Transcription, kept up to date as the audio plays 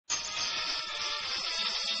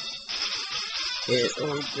It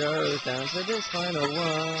all goes down to this final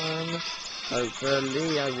one.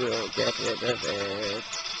 Hopefully I will get rid of it.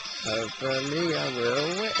 Hopefully I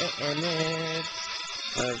will win it.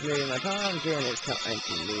 Hopefully my pumpkin is kind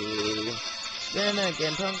to me. Then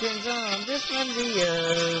again, pumpkins aren't this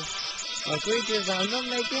friendliest. My creatures are not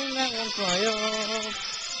making that one fly off.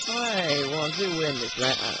 I want to win this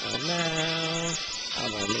round now.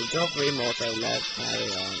 I've only got 3 more, so let's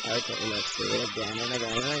carry on. Okay, let's do it again and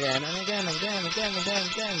again and again and again and again and again and again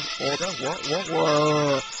and again. Order, what?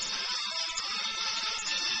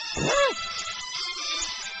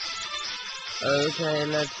 Okay,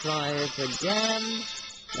 let's try it again.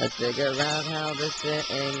 Let's figure out how this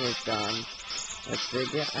thing is done. Let's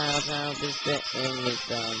figure out how this thing is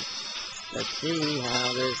done. Let's see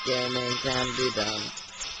how this gaming can be done.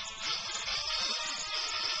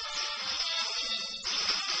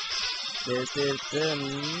 This is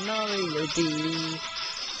scenario D,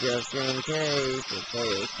 just in case it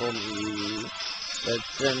fails for me. But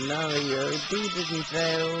scenario D didn't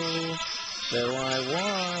fail, so I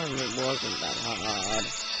won, it wasn't that hard.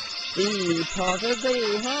 The part of the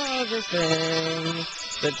hardest thing,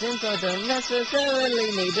 but since I don't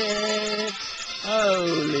necessarily need it,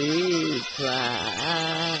 holy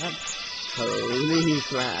crap. Holy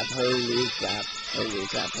crap, holy crap, holy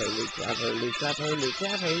crap, holy crap, holy crap, holy crap,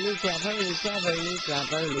 holy crap, holy crap, holy crap,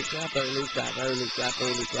 holy crap, holy crap, holy crap,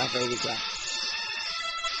 holy crap, holy crap.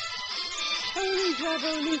 Holy crap,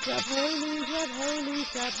 holy crap, holy crap, holy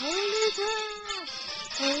crap, holy crap.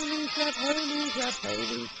 Holy crap, holy crap,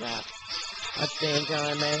 holy crap. I think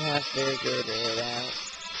I may have figured it out,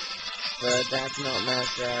 but that's not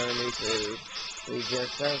necessarily true. We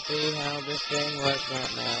just shall see how this thing works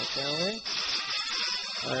out now, shall we?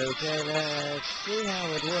 Okay, let's see how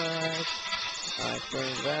it works. I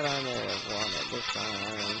think that I may have won it this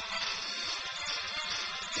time.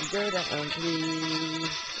 Go down,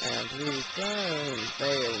 please, and please don't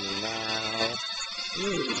fail me now.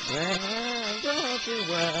 Please, man, go to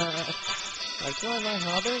work. I try my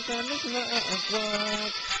hardest and it's not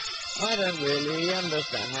work. I don't really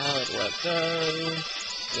understand how it works, so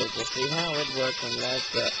we'll just see how it works and let's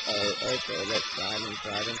go. Oh, okay, let's try and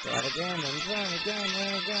try and try again and try again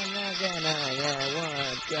and again and again.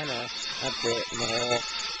 Yeah, gonna a bit more.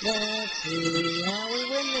 Let's see how we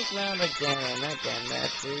win this round again and again.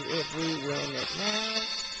 Let's see if we win it now.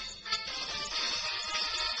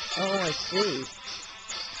 Oh, I see.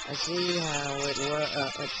 I see how it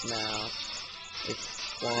works now. It's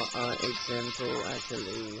simple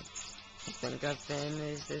actually. I think I've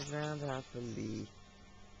finished this round happily.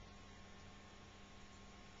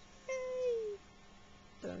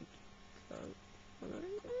 Don't go. No.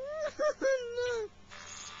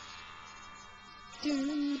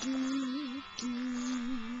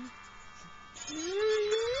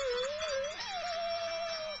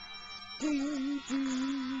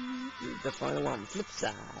 The final one, flip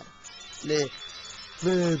side. Flip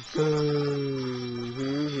side.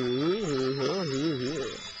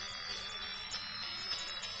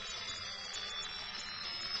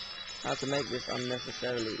 How to make this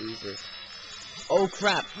unnecessarily easy. Oh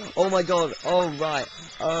crap! Oh my god! Oh right!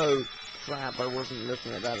 Oh crap! I wasn't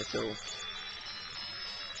looking at that at all.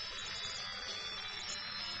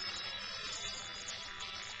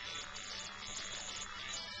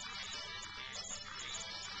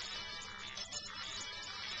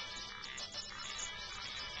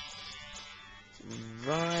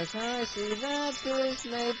 Right, I see that this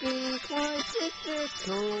may be quite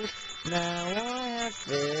difficult. Now I have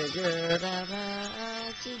figured out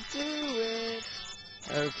how to do it.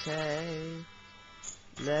 Okay.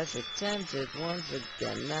 Let's attempt it once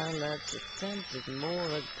again now. Let's attempt it more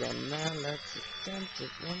again now. Let's attempt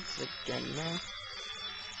it once again now.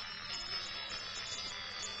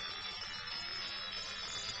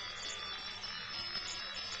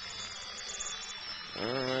 I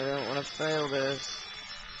don't want to fail this.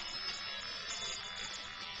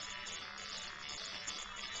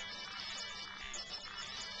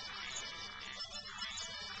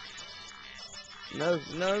 No,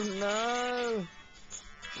 no, no!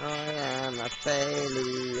 I am a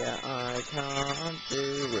failure, I can't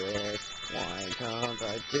do it. Why can't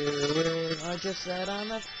I do it? I just said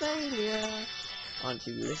I'm a failure. Aren't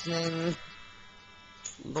you listening?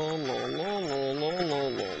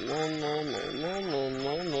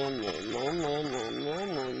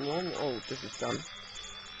 Oh, this is done.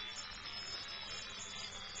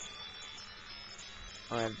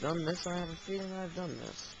 I have done this, I have a feeling I've done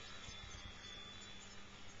this.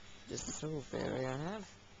 Just a total theory I have.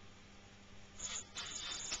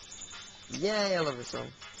 Yay, I love this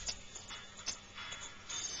song.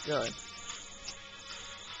 Go.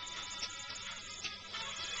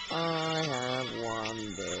 I have won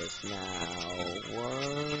this now.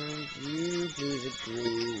 Won't you please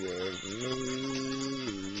agree with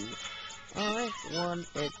me? I've won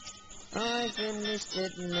it. I finished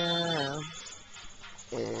it now.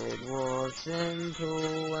 It was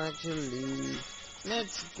simple actually.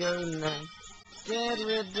 Let's go now. Get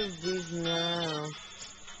rid of these now.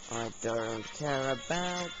 I don't care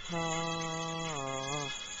about par.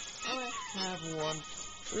 I have won.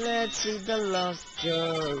 Let's see the last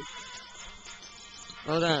go.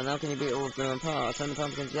 Hold on, how can you beat all of them apart? Turn the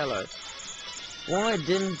pumpkins yellow. Why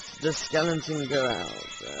didn't the skeleton go out?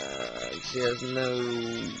 She has no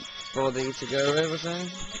body to go with or something?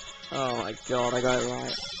 Oh my god, I got it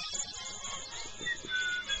right.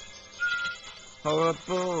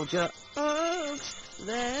 Horrible jokes.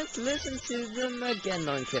 Let's listen to them again.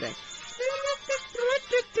 No, I'm kidding.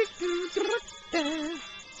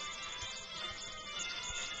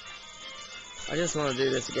 I just want to do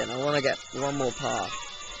this again. I want to get one more par.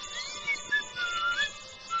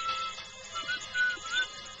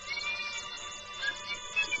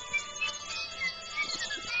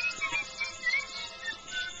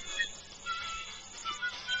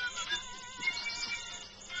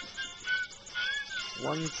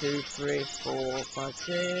 One, 2, 3, 4, 5,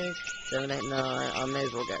 6, 7, 8, 9. I may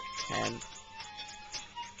as well get 10.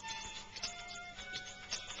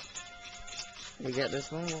 We get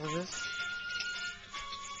this one. What was this?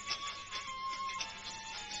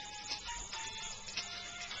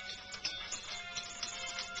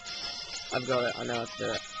 I've got it. I know how to do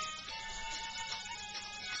it.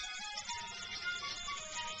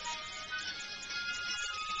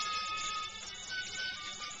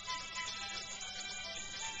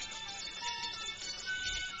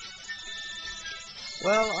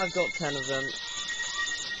 Well, I've got 10 of them.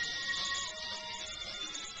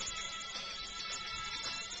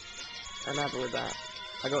 I'm happy with that.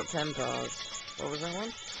 I got 10 pars. What was that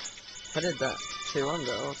one? I did that. 2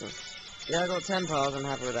 under, awesome. Yeah, I got 10 pars, I'm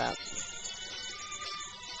happy with that.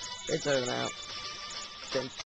 It's over now. It's been